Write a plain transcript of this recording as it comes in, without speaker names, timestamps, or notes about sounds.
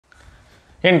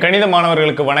என் கணித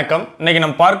மாணவர்களுக்கு வணக்கம். இன்னைக்கு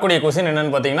நம்ம பார்க்கக்கூடிய क्वेश्चन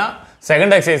என்னன்னு பாத்தீங்கன்னா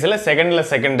செகண்ட் எக்சர்சைஸ்ல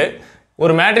செகண்ட்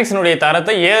ஒரு மேட்ரிக்ஸினுடைய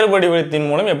தரத்தை ஏறுபடி வடிவத்தின்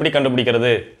மூலம் எப்படி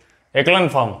கண்டுபிடிக்கிறது? எக்லன்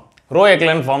ஃபார்ம், ரோ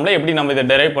எக்லன் ஃபார்ம்ல எப்படி நம்ம இதை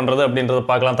டெரைவ் பண்றது அப்படின்றத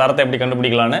பார்க்கலாம். தரத்தை எப்படி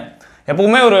கண்டுபிடிக்கலாம்னு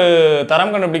எப்பவுமே ஒரு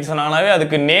தரம் கண்டுபிடிக்க சொன்னாவே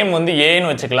அதுக்கு நேம் வந்து a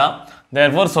ன்னு வச்சுக்கலாம்.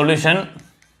 therefore solution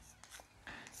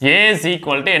a is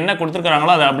equal to என்ன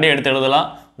கொடுத்திருக்காங்களோ அதை அப்படியே எடுத்து எழுதலாம்.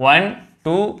 1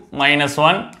 2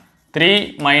 -1 3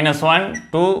 -1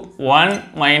 2 1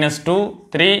 -2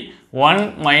 3 1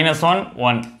 -1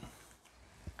 1.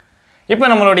 இப்போ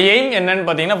நம்மளோட எய்ம் என்னன்னு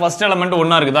பார்த்தீங்கன்னா ஃபர்ஸ்ட் எலிமெண்ட்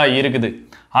ஒன்றா இருக்குதா? இருக்குது.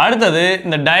 அடுத்தது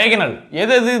இந்த டயகனல்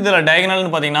எது இதில்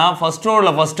டயகனல்னு பார்த்தீங்கன்னா first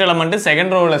ரோவில் first element,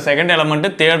 second ரோவில் second element,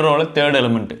 third ரோவில் third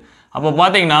element. அப்போ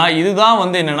பார்த்தீங்கன்னா இதுதான்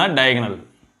வந்து என்னென்னா டயகனல்.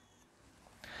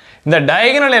 இந்த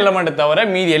டயகனல் எலிமெண்ட் தவிர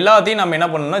மீதி எல்லாத்தையும் நம்ம என்ன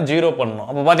பண்ணணும்னா ஜீரோ பண்ணணும்.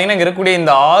 அப்போ பார்த்தீங்கன்னா இங்கே இருக்கக்கூடிய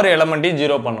இந்த 6 எலிமெண்ட்டையும்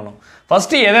ஜீரோ பண்ணணும்.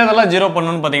 ஃபஸ்ட்டு எதெல்லாம் ஜீரோ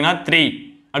பண்ணணும்னு பார்த்தீங்கன்னா 3,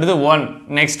 அடுத்து 1,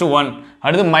 நெக்ஸ்ட் 1,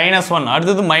 அடுத்து -1,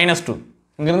 அடுத்தது -2,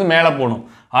 இங்கேருந்து மேலே போகணும்.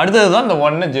 அடுத்தது தான் இந்த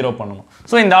 1 ஜீரோ பண்ணணும்.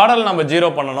 ஸோ இந்த ஆர்டரில் நம்ம ஜீரோ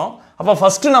பண்ணணும். அப்போ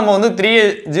ஃபஸ்ட்டு நம்ம வந்து 3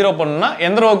 ஜீரோ பண்ணணும்னா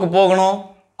எந்த ரோவுக்கு போகணும்?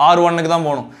 R1க்கு தான்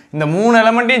போகணும். இந்த 3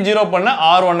 எலிமெண்ட்டையும் ஜீரோ பண்ண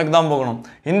R1க்கு தான் போகணும்.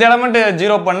 இந்த எலிமெண்ட்டை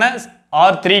ஜீரோ பண்ண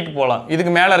R3க்கு போகலாம்,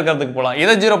 இதுக்கு மேலே இருக்கிறதுக்கு போகலாம்.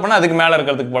 இதை ஜீரோ பண்ணால் அதுக்கு மேலே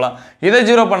இருக்கிறதுக்கு போகலாம். இதை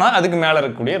ஜீரோ பண்ணால் அதுக்கு மேலே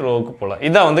இருக்கக்கூடிய ரோவுக்கு போகலாம்.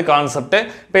 இதான் வந்து கான்செப்ட்.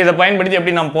 இப்போ இதை பயன்படுத்தி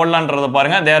எப்படி நம்ம போடலான்றதை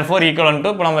பாருங்கள். therefore equivalent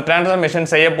to இப்போ நம்ம டிரான்ஸ்ஃபர்மேஷன்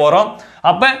செய்ய போகிறோம்.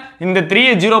 அப்போ இந்த 3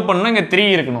 ஜீரோ பண்ணணும், இங்கே 3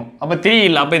 இருக்கணும். அப்போ 3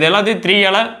 இல்லை, அப்போ இது எல்லாத்தையும்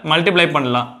 3ஆல் மல்டிப்ளை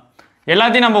பண்ணலாம்.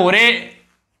 எல்லாத்தையும் நம்ம ஒரே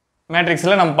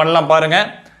மேட்ரிக்ஸில் நம்ம பண்ணலாம். பாருங்கள்,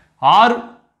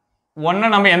 R1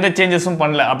 நம்ம எந்த சேஞ்சஸும்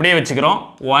பண்ணல, அப்படியே வச்சுக்கிறோம்.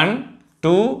 1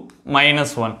 2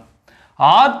 -1.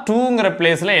 R2ங்கிற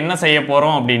பிளேஸில் என்ன செய்ய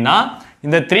போகிறோம் அப்படின்னா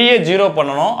இந்த 3 ஜீரோ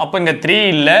பண்ணணும். அப்போ இங்கே 3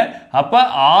 இல்லை, அப்போ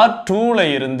R2ல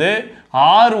இருந்து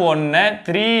R1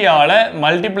 3ஆல்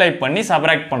மல்டிப்ளை பண்ணி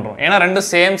சப்ராக்ட் பண்ணுறோம். ஏன்னா ரெண்டும்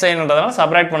சேம் சைன்ன்றதுனால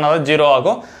சப்ராக்ட் பண்ணாதான் ஜீரோ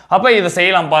ஆகும். அப்போ இதை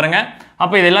செய்யலாம் பாருங்கள்.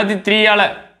 அப்போ இது எல்லாத்தையும் 3ஆல்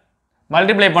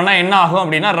மல்டிப்ளை பண்ணால் என்ன ஆகும்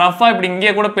அப்படின்னா ரஃபாக இப்படி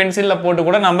இங்கே கூட பென்சிலில் போட்டு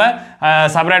கூட நம்ம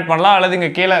சப்ராக்ட் பண்ணலாம், அல்லது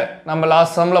இங்கே கீழே நம்ம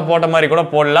லாஸ்ட் சம்மில் போட்ட மாதிரி கூட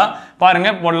போடலாம்.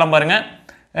 பாருங்கள், போடலாம் பாருங்கள்.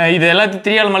 இது எல்லாத்தையும்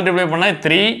 3ஆல் மல்டிப்ளை பண்ணால்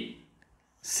 3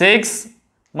 6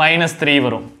 -3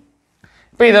 வரும்.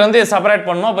 இப்போ இதை வந்து செப்பரேட்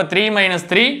பண்ணணும். அப்போ 3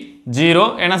 -3 0,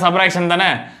 ஏன்னா சப்ராக்ஷன் தானே.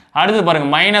 அடுத்து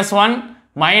பாருங்கள், -1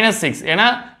 -6, ஏன்னா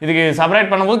இதுக்கு செப்பரேட்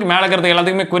பண்ணும்போது மேலே இருக்கிறதுக்கு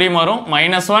எல்லாத்துக்குமே குறி மாறும்.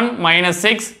 -1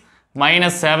 -6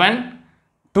 -7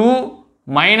 2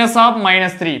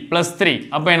 -3 +3,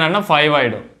 அப்போ என்னன்னா 5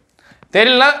 ஆகிடும்.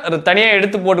 தெரியல, தனியாக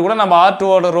எடுத்து போட்டு கூட நம்ம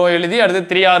R2ஓட ரோ எழுதி அடுத்து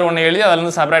 3R1 எழுதி அதில்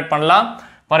இருந்து செப்பரேட் பண்ணலாம்.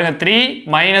 பாருங்கள், 3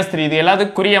 -3 இது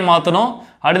எல்லாத்துக்கும் குறியை மாற்றணும்.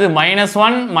 அடுத்து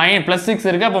 -1 +6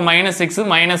 இருக்குது, அப்போ -6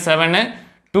 -7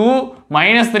 2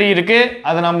 -3 இருக்குது,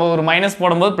 அதை நம்ம ஒரு மைனஸ்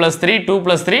போடும்போது +3 2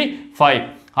 +3 5.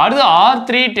 அடுத்து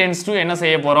R3 tends to என்ன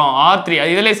செய்ய போகிறோம்? R3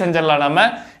 இதிலே செஞ்சிடலாம். நம்ம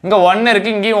இங்கே 1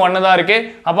 இருக்குது, இங்கேயும் 1 தான் இருக்குது.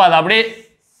 அப்போ அதை அப்படியே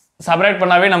செப்பரேட்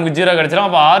பண்ணாவே நமக்கு 0 கிடச்சிடும்.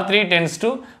 அப்போ R3 tends to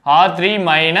R3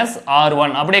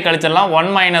 -R1 அப்படியே கழிச்சிடலாம். 1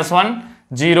 -1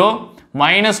 0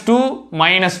 -2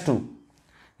 -2.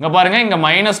 இங்கே பாருங்கள், இங்கே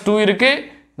 -2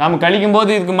 இருக்குது, நம்ம கழிக்கும் போது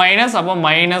இதுக்கு மைனஸ், அப்போ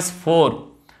 -4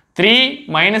 3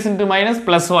 -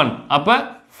 +1, அப்போ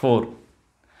 4.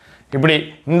 இப்படி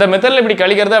இந்த மெத்தடில் இப்படி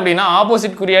கழிக்கிறது அப்படின்னா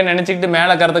ஆப்போசிட் குறியாக நினச்சிக்கிட்டு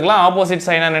மேலே கருத்துக்கலாம், ஆப்போசிட்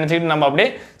சைனாக நினச்சிக்கிட்டு நம்ம அப்படியே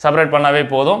செப்பரேட் பண்ணாவே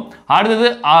போதும். அடுத்தது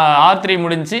R3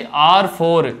 முடிஞ்சு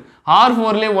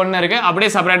R4லேயே 1 இருக்குது, அப்படியே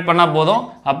செப்பரேட் பண்ணால் போதும்.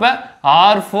 அப்போ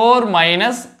R4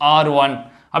 -R1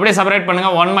 அப்படியே செப்பரேட்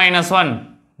பண்ணுங்கள். 1 -1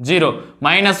 0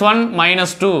 -1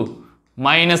 -2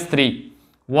 -3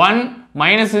 1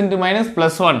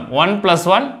 -1 1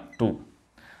 +1 2.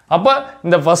 அப்போ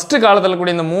இந்த ஃபஸ்ட்டு காலத்தில் கூட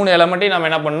இந்த 3 எலிமெண்ட்டையும் நம்ம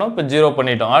என்ன பண்ணணும்? இப்போ ஜீரோ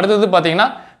பண்ணிட்டோம். அடுத்தது பார்த்தீங்கன்னா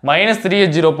 -3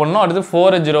 ஜீரோ பண்ணணும், அடுத்து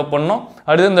 4 ஜீரோ பண்ணணும்,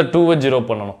 அடுத்து இந்த 2 ஜீரோ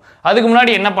பண்ணணும். அதுக்கு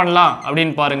முன்னாடி என்ன பண்ணலாம்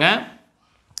அப்படின்னு பாருங்கள்.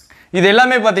 இது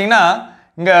எல்லாமே பார்த்தீங்கன்னா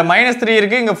இங்கே -3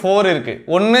 இருக்குது, இங்கே 4 இருக்குது.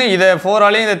 ஒன்று இதை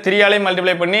 4ஆலையும் இதை 3ஆலையும்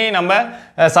மல்டிப்ளை பண்ணி நம்ம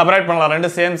செப்பரேட் பண்ணலாம், ரெண்டு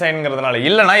சேம் சைனுங்கிறதுனால.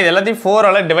 இல்லைனா இது எல்லாத்தையும்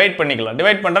 4ஆல் டிவைட் பண்ணிக்கலாம்.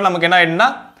 டிவைட் பண்ணிட்டா நமக்கு என்ன ஆகிடும்னா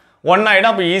 1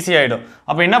 ஆகிடும். அப்போ ஈஸி ஆகிடும்.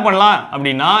 அப்போ என்ன பண்ணலாம்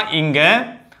அப்படின்னா இங்கே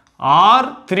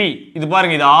R3 இது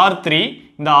பாருங்கள், இது R3,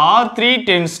 இந்த R3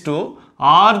 tends to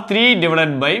R3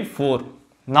 divided by 4.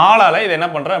 4ஆல் இதை என்ன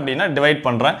பண்ணுறேன் அப்படின்னா டிவைட்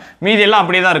பண்ணுறேன். மீதி எல்லாம்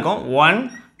அப்படியே தான் இருக்கும். 1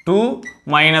 2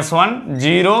 -1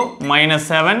 0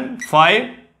 -7 5.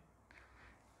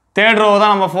 தேர்ட் ரோ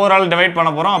தான் நம்ம 4ஆல் டிவைட்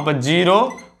பண்ண போகிறோம். அப்போ 0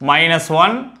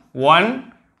 -1 1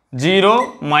 0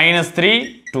 -3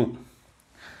 2.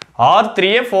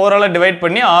 R3யை 4ஆல் டிவைட்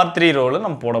பண்ணி R3 ரோவில்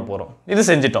நம்ம போட போகிறோம். இது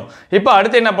செஞ்சிட்டோம். இப்போ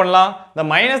அடுத்து என்ன பண்ணலாம்? இந்த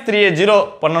 -3யை 0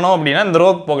 பண்ணணும் அப்படின்னா இந்த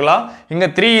ரோக்கு போகலாம். இங்கே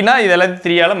 3னா இது எல்லாத்தையும்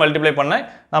 3ஆல் மல்டிப்ளை பண்ண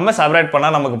நம்ம செப்பரேட்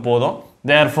பண்ணால் நமக்கு போதும்.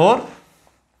 therefore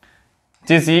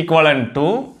it is equivalent to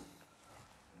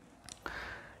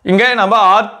இங்கே நம்ம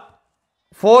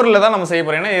 4ல தான் நம்ம செய்ய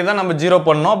போறோம். ஏன்னா இதுதான் நம்ம 0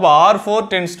 பண்ணோம். அப்போ R4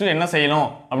 tends to என்ன செய்யணும்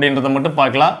அப்படின்றத மட்டும்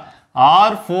பார்க்கலாம்.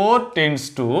 R4 tends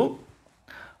to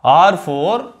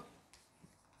R4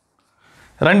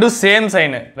 ரெண்டும் சேம்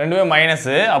சைன், ரெண்டுமே மைனஸ்.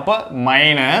 அப்போ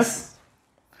மைனஸ்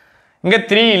இங்க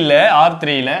 3 இல்ல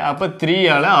R3 ல, அப்போ 3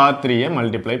 ஆல R3 ஐ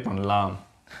மல்டிப்ளை பண்ணலாம்.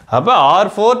 அப்போ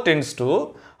R4 tends to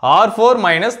R4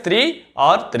 minus 3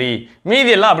 R3.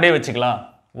 மீதி எல்லாம் அப்படியே வச்சுக்கலாம்.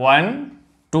 1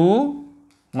 2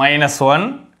 minus 1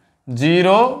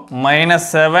 0 minus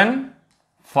 7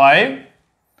 5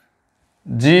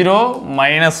 0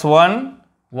 minus 1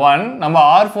 1. நம்ம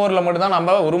R4ல மட்டும் தான்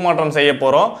நம்ம உருமாற்றம் செய்ய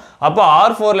போறோம். அப்போ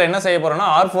R4ல என்ன செய்ய போறோம்னா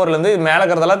R4ல இருந்து மேல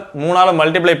இருக்கறதல 3 ஆல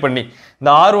மல்டிப்ளை பண்ணி இந்த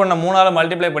R1 3 ஆல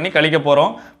மல்டிப்ளை பண்ணி கழிக்க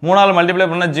போறோம். 3 ஆல மல்டிப்ளை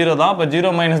பண்ணா 0 தான். அப்போ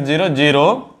 0 minus 0 0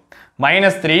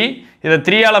 minus 3. இத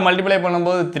 3 ஆல மல்டிப்ளை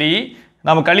பண்ணும்போது 3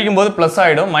 நம்ம கழிக்கும் போது பிளஸ்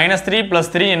ஆயிடும். -3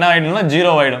 + 3 என்ன ஆயிடும்னா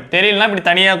 0 ஆயிடும். தெரியலனா இப்படி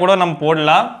தனியா கூட நம்ம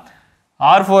போடலாம்.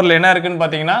 R4ல என்ன இருக்குன்னு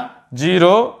பாத்தீங்கன்னா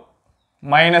 0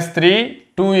 -3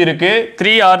 2 இருக்கு.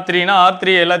 3 R3 னா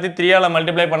R3 எல்லாத்தையும் 3 ஆல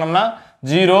மல்டிப்ளை பண்ணோம்னா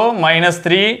 0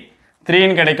 -3 3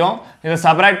 ன்னு கிடைக்கும். இத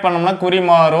சப்ட்ராக்ட் பண்ணோம்னா குறி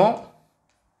மாறும்.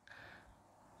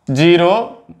 0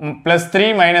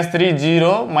 +3 -3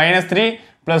 0 -3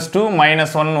 + 2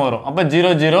 -1 வரும். அப்ப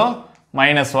 0 0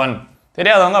 -1.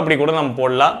 தெரியாதவங்க அப்படி கூட நம்ம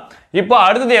போடலாம். இப்போ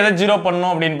அடுத்து எதை 0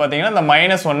 பண்ணனும் அப்படினு பாத்தீங்கன்னா இந்த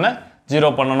 -1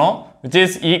 0 பண்ணனும், which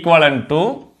is equivalent to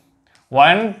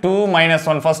 1 2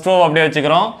 -1. First row அப்படியே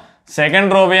வச்சுக்கிறோம்,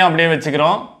 செகண்ட் ரோவையும் அப்படியே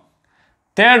வச்சுக்கிறோம்,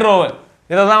 தேர்ட் ரோ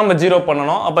இத தான் நம்ம 0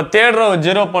 பண்ணனும். அப்ப தேர்ட் ரோ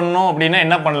 0 பண்ணனும் அப்படினா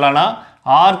என்ன பண்ணலாம்னா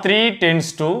R3 tends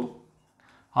to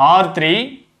R3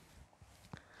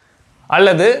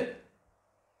 அல்லது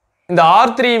இந்த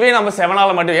R3வே நம்ம 7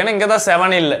 ஆல மல்டிப்ளை, ஏன்னா இங்க தான்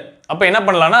 7 இல்ல. அப்ப என்ன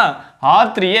பண்ணலாம்னா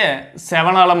R3 ஐ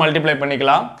 7 ஆல மல்டிப்ளை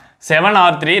பண்ணிக்கலாம். 7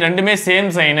 R3 ரெண்டுமே சேம்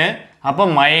சைன். அப்ப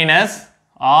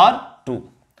 -R2.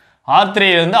 R3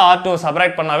 ல இருந்து R2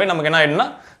 சப்ட்ராக்ட் பண்ணாவே நமக்கு என்ன ஆயிடும்னா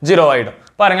 0 ஆயிடும்.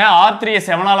 பாருங்க R3 ஐ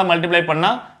 7 ஆல மல்டிப்ளை பண்ணா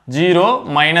 0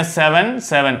 -7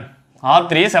 7.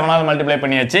 R3 ஐ 7 ஆல மல்டிப்ளை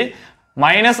பண்ணியாச்சு.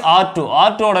 -R2.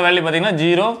 R2 ஓட வேல்யூ பாத்தீங்கன்னா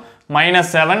 0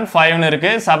 -7 5 ன்னு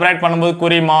இருக்கு. சப்ட்ராக்ட் பண்ணும்போது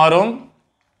குறி மாறும்.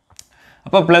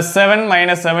 அப்ப +7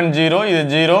 -7 0, இது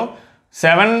 0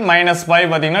 7 -5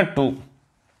 பாத்தீங்கன்னா 2.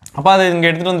 அப்ப அதை இங்க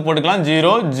எடுத்துட்டு வந்து போட்டுக்கலாம்.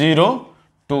 0 0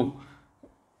 2.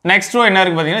 நெக்ஸ்ட் ரோ என்ன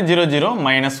இருக்கு பாத்தீங்கன்னா 0 0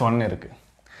 -1 இருக்கு.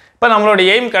 இப்போ நம்மளோட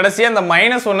எய்ம் கடைசியா இந்த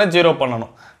 -1 0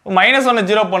 பண்ணனும். -1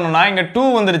 0 பண்ணனும்னா இங்க 2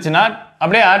 வந்துருச்சுனா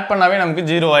அப்படியே ஆட் பண்ணாவே நமக்கு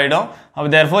 0 ஆயிடும். அப்ப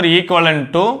therefore equivalent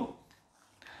to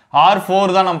R4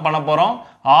 தான் நம்ம பண்ண போறோம்.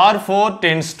 R4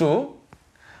 tends to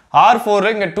R4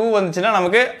 இங்க 2 வந்துச்சுனா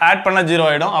நமக்கு ஆட் பண்ணா 0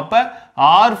 ஆயிடும். அப்ப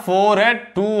R4 ஐ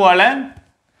 2 ஆல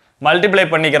மல்டிப்ளை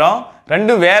பண்ணிக்கிறோம்.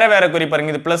 ரெண்டு வேற வேற குறி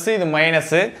பாருங்க, இது பிளஸ் இது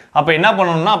மைனஸ். அப்ப என்ன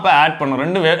பண்ணனும்னா அப்ப ஆட் பண்ணனும்.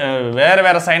 ரெண்டு வேற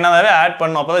வேற சைனாவே ஆட்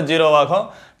பண்ணனும். அப்பதான் 0 ஆகும்.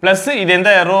 பிளஸ் இது எந்த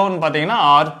ரோன்னு பாத்தீங்கன்னா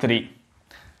R3.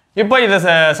 இப்போ இத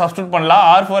சப்ஸ்டிட்யூட் பண்ணலாம்.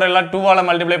 R4 எல்லாம் 2 ஆல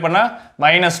மல்டிப்ளை பண்ணா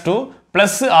 -2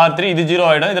 பிளஸ் R3 இது 0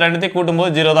 ஆயிடும். இது ரெண்டுத்தையும்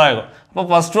கூட்டும்போது 0 தான் ஆகும். அப்ப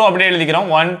ஃபர்ஸ்ட் ரோ அப்படியே எழுதிக்கிறோம்.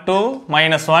 1 2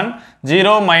 -1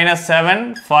 0 -7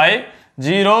 5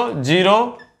 0 0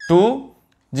 2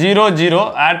 0 0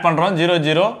 ஆட் பண்றோம். 0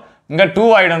 0 இங்க 2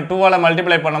 ஆயிடும். 2 ஆல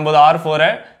மல்டிப்ளை பண்ணும்போது R4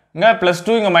 இங்க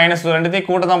 +2 இங்க -2 ரெண்டுத்தையும்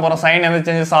கூட்ட தான் போறோம். சைன் எந்த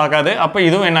சேஞ்சஸ் ஆகாது. அப்ப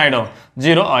இதுவும் என்ன ஆயிடும்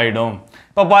 0 ஆயிடும்.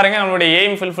 இப்போ பாருங்க நம்மளுடைய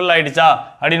எய்ம் ஃபுல்ஃபில் ஆயிடுச்சா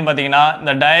அப்படினு பாத்தீங்கன்னா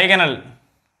இந்த டயகனல்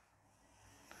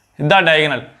இதான்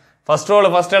டயகனல். ஃபர்ஸ்ட் ரோல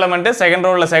ஃபர்ஸ்ட் எலிமெண்ட், செகண்ட்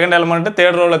ரோல செகண்ட் எலிமெண்ட்,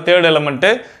 தேர்ட் ரோல தேர்ட் எலிமெண்ட்.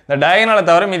 இந்த டயகனலை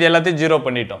தவிர மீதி எல்லாத்தையும் 0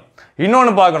 பண்ணிட்டோம்.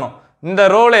 இன்னொன்னு பார்க்கணும், இந்த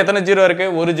ரோல எத்தனை 0 இருக்கு?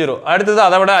 ஒரு 0. அடுத்தது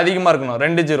அதை விட அதிகமா இருக்கணும்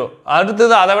 2 0.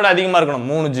 அடுத்தது அதை விட அதிகமா இருக்கணும்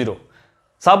 3 0.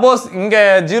 சப்போஸ் இங்க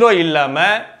 0 இல்லாம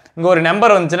இங்க ஒரு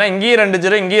நம்பர் வந்துச்சுன்னா இங்கேயும் 2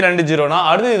 0 இங்கேயும் 2 0னா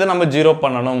அடுத்து இதை நம்ம 0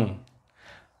 பண்ணணும்.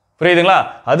 புரியுதுங்களா?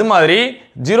 அது மாதிரி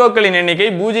ஜீரோக்களின் எண்ணிக்கை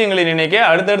பூஜ்ஜியங்களின் எண்ணிக்கை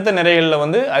அடுத்தடுத்த நிறைகள்ல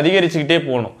வந்து அதிகரிச்சுக்கிட்டே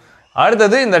போகணும்.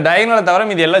 அடுத்தது இந்த டயகனலை தவிர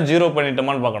மீதி எல்லாம் 0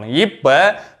 பண்ணிட்டோமான்னு பார்க்கணும். இப்போ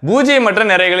பூஜ்ஜியமற்ற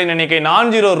நிறைகளின் எண்ணிக்கை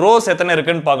நான் ஜீரோ ரோஸ் எத்தனை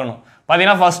இருக்குன்னு பார்க்கணும்.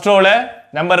 பார்த்தீங்கன்னா ஃபர்ஸ்ட் ரோல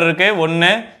நம்பர் இருக்கு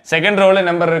 1, செகண்ட் ரோல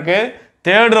நம்பர் இருக்கு,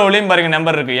 தேர்ட் ரோலையும் பாருங்க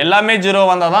நம்பர் இருக்கு. எல்லாமே 0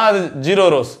 வந்தால் தான் அது 0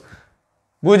 ரோஸ்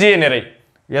பூஜ்ஜிய நிறை.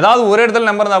 ஏதாவது ஒரு இடத்துல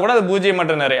நம்பர் இருந்தால் கூட அது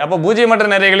பூஜ்ஜியமற்ற நிறை. அப்போ பூஜ்ஜியமற்ற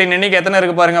நிறைகளின் எண்ணிக்கை எத்தனை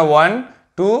இருக்கு பாருங்க 1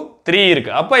 2 3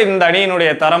 இருக்கு. அப்போ இந்த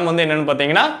அணியினுடைய தரம் வந்து என்னன்னு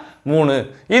பார்த்தீங்கன்னா 3.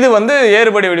 இது வந்து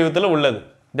ஏறுபடி வடிவத்தில் உள்ளது.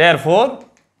 therefore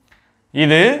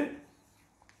இது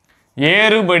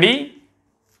ஏறுபடி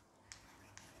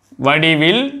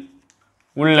வடிவில்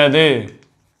உள்ளது.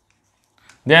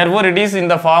 therefore it is in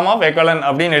the form of echelon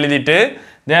அப்படின்னு எழுதிட்டு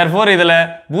therefore இதுல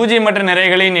பூஜ்ஜியமற்ற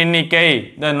நிறைகளின் எண்ணிக்கை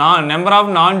the number of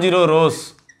non-zero rows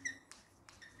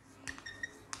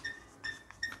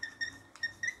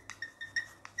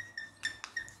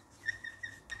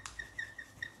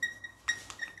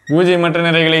பூஜ்ஜியமற்ற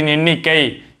நிறைகளின் எண்ணிக்கை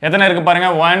எத்தனை இருக்கு பாருங்க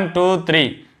 1 2 3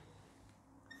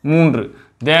 3.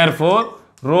 therefore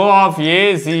row of A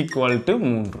is equal to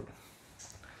 3.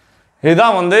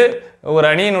 இதுதான் வந்து ஒரு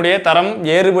அணியினுடைய தரம்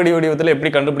ஏறுபடி வடிவத்தில்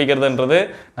எப்படி கண்டுபிடிக்கிறதுன்றது.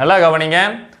 நல்லா கவனிங்க.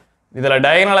 இதில்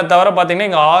டயகனலை தவிர பார்த்தீங்கன்னா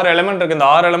இங்கே 6 எலிமெண்ட் இருக்குது. இந்த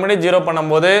 6 எலிமெண்ட்டையும் ஜீரோ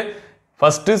பண்ணும்போது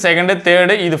ஃபஸ்ட்டு, செகண்டு,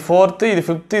 தேர்டு, இது ஃபோர்த்து, இது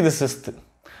ஃபிஃப்த்து, இது சிக்ஸ்த்து,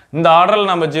 இந்த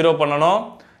ஆர்டரில் நம்ம ஜீரோ பண்ணணும்.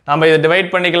 நம்ம இதை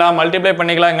டிவைட் பண்ணிக்கலாம், மல்டிப்ளை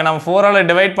பண்ணிக்கலாம். இங்கே நம்ம 4ஆல்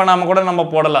டிவைட் பண்ணாமல் கூட நம்ம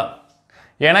போடலாம்.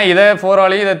 ஏன்னா இதை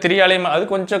 4ஆலையும் இதை 3ஆலையும் அது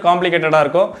கொஞ்சம் காம்ப்ளிகேட்டடாக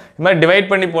இருக்கும். இது மாதிரி டிவைட்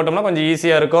பண்ணி போட்டோம்னா கொஞ்சம்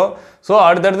ஈஸியாக இருக்கும். ஸோ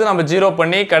அடுத்தடுத்து நம்ம ஜீரோ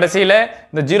பண்ணி கடைசியில்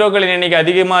இந்த ஜீரோக்களின் எண்ணிக்கை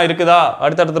அதிகமாக இருக்குதா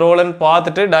அடுத்தடுத்த ரோலன்னு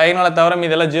பார்த்துட்டு, டயகனலை தவிர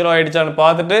இதெல்லாம் ஜீரோ ஆகிடுச்சான்னு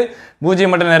பார்த்துட்டு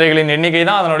பூஜ்ஜியமற்ற நிறைகளின் எண்ணிக்கை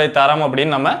தான் அதனுடைய தரம்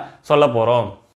அப்படின்னு நம்ம சொல்ல போகிறோம்.